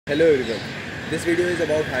Hello everyone. This video is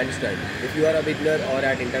about handstand. If you are a beginner or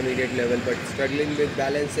at intermediate level but struggling with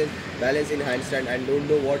balance in handstand and don't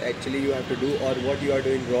know what actually you have to do or what you are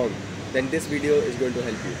doing wrong, then this video is going to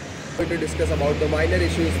help you. I'm going to discuss about the minor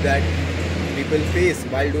issues that people face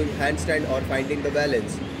while doing handstand or finding the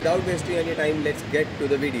balance. Without wasting any time, let's get to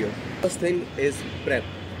the video. First thing is prep.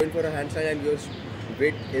 Going for a handstand and your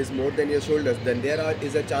weight is more than your shoulders, then there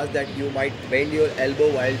is a chance that you might bend your elbow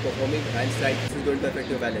while performing handstand. This is going to affect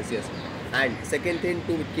your balance, yes. And second thing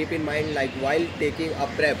to keep in mind, like while taking a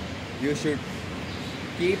prep, you should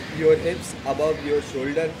keep your hips above your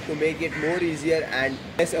shoulder to make it more easier and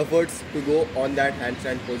less efforts to go on that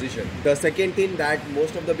handstand position. The second thing that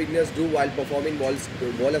most of the beginners do while performing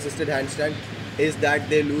wall assisted handstand is that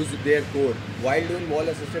they lose their core. While doing wall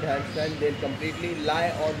assisted handstand, they'll completely lie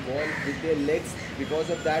on wall with their legs. Because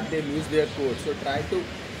of that, they lose their core. So try to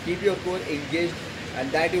keep your core engaged, and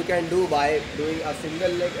that you can do by doing a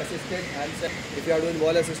single leg assisted handstand. If you are doing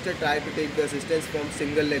wall assisted, try to take the assistance from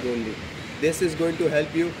single leg only. This is going to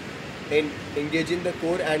help you in engaging the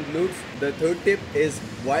core and glutes. The third tip is,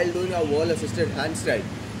 while doing a wall assisted handstand,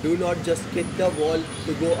 do not just kick the wall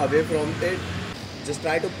to go away from it. Just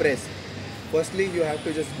try to press. Firstly, you have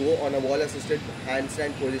to just go on a wall assisted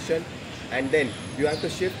handstand position, and then you have to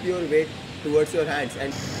shift your weight towards your hands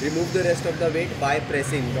and remove the rest of the weight by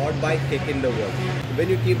pressing, not by kicking the wall. When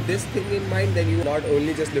you keep this thing in mind, then you are not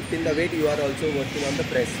only just lifting the weight, you are also working on the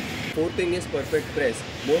press. Fourth thing is perfect press.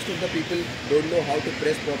 Most of the people don't know how to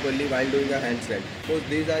press properly while doing a handstand. Suppose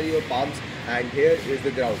these are your palms and here is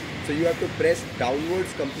the ground. So you have to press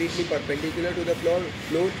downwards, completely perpendicular to the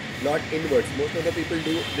floor, not inwards. Most of the people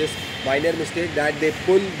do this minor mistake that they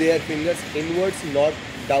pull their fingers inwards, not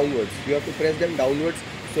downwards. You have to press them downwards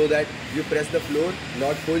so that you press the floor,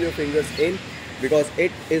 not pull your fingers in, because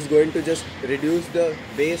it is going to just reduce the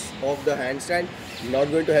base of the handstand, not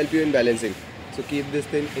going to help you in balancing. So keep this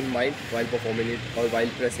thing in mind while performing it or while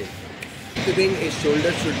pressing. The thing is,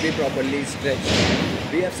 shoulders should be properly stretched.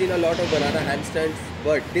 We have seen a lot of banana handstands,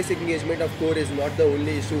 but disengagement of core is not the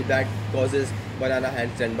only issue that causes banana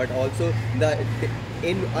handstand, but also the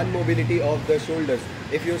unmobility of the shoulders.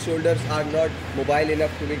 If your shoulders are not mobile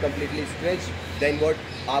enough to be completely stretched, then what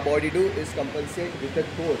our body do is compensate with the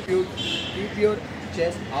core. If you keep your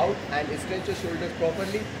chest out and stretch your shoulders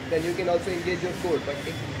properly, then you can also engage your core. But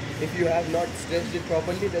if you have not stretched it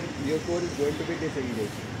properly, then your core is going to be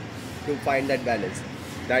disengaged to find that balance.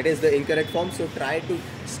 That is the incorrect form. So try to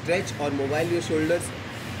stretch or mobile your shoulders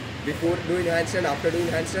before doing handstand, after doing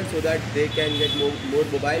handstand, so that they can get more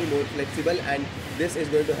mobile, more flexible, and this is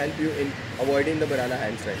going to help you in avoiding the banana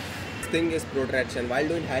handstand. Next thing is protraction. While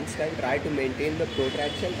doing handstand, try to maintain the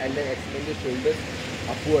protraction and then extend the shoulders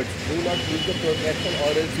upwards. Do not lose the protraction,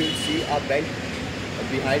 or else you will see a bend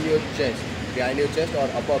behind your chest or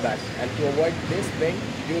upper back. And to avoid this bend,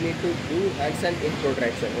 you need to do handstand in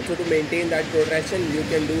protraction. Also, to maintain that protraction, you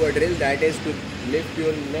can do a drill, that is to lift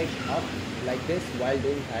your neck up like this while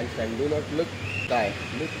doing handstand. Do not look sky,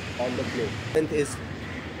 look on the floor. Tenth is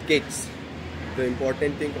kicks. The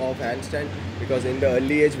important thing of handstand, because in the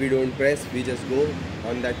early age we don't press, we just go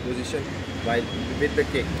on that position while with the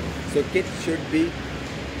kick. So kick should be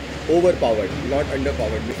overpowered, not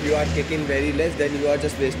underpowered. If you are kicking very less, then you are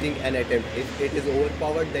just wasting an attempt. If it is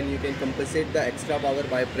overpowered, then you can compensate the extra power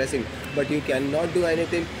by pressing, but you cannot do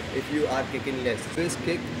anything if you are kicking less. This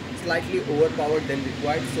kick slightly overpowered than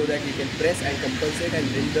required, so that you can press and compensate and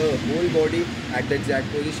bring the whole body at the exact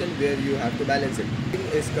position where you have to balance it.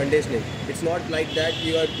 Is conditioning. It's not like that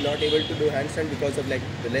you are not able to do handstand because of like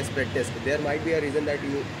the less practice. There might be a reason that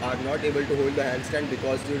you are not able to hold the handstand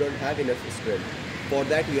because you don't have enough strength. For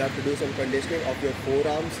that, you have to do some conditioning of your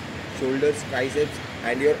forearms, shoulders, triceps,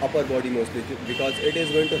 and your upper body mostly, because it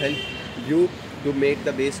is going to help you to make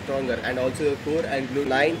the base stronger, and also your core and glute.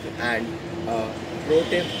 Ninth and pro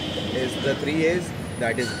tip is the 3 A's,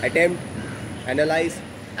 that is attempt, analyze,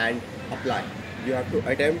 and apply. You have to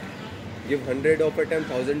attempt, give 100 of attempt,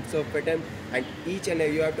 thousands of attempt, and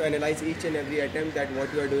you have to analyze each and every attempt, that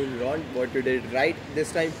what you are doing wrong, what you did right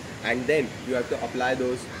this time, and then you have to apply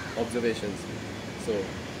those observations. So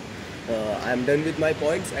I am done with my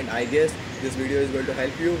points, and I guess this video is going to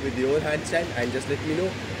help you with your handstand. And just let me know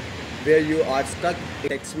where you are stuck.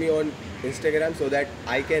 Text me on Instagram so that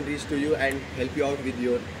I can reach to you and help you out with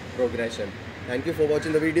your progression. Thank you for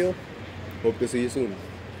watching the video. Hope to see you soon.